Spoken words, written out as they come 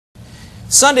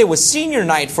Sunday was senior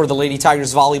night for the Lady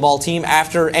Tigers volleyball team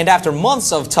after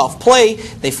months of tough play,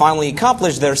 they finally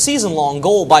accomplished their season-long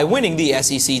goal by winning the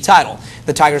SEC title.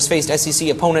 The Tigers faced SEC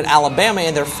opponent Alabama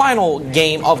in their final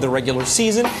game of the regular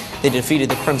season. They defeated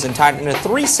the Crimson Tide in a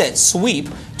three-set sweep,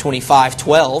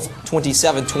 25-12,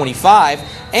 27-25,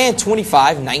 and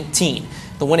 25-19.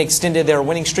 The win extended their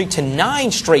winning streak to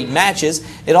 9 straight matches.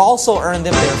 It also earned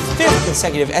them their 5th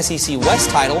consecutive SEC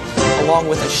West title, along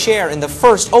with a share in the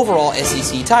first overall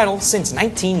SEC title since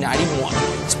 1991.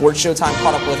 Sports Showtime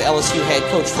caught up with LSU head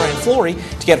coach Fran Flory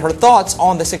to get her thoughts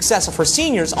on the success of her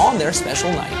seniors on their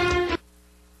special night.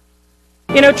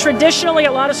 You know, traditionally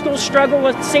a lot of schools struggle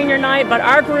with senior night, but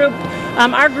our group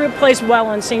plays well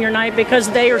on senior night because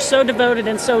they are so devoted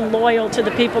and so loyal to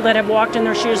the people that have walked in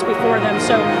their shoes before them.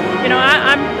 So, you know,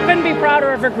 I couldn't be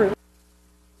prouder of our group.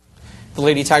 The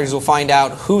Lady Tigers will find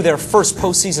out who their first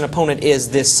postseason opponent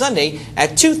is this Sunday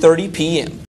at 2:30 p.m.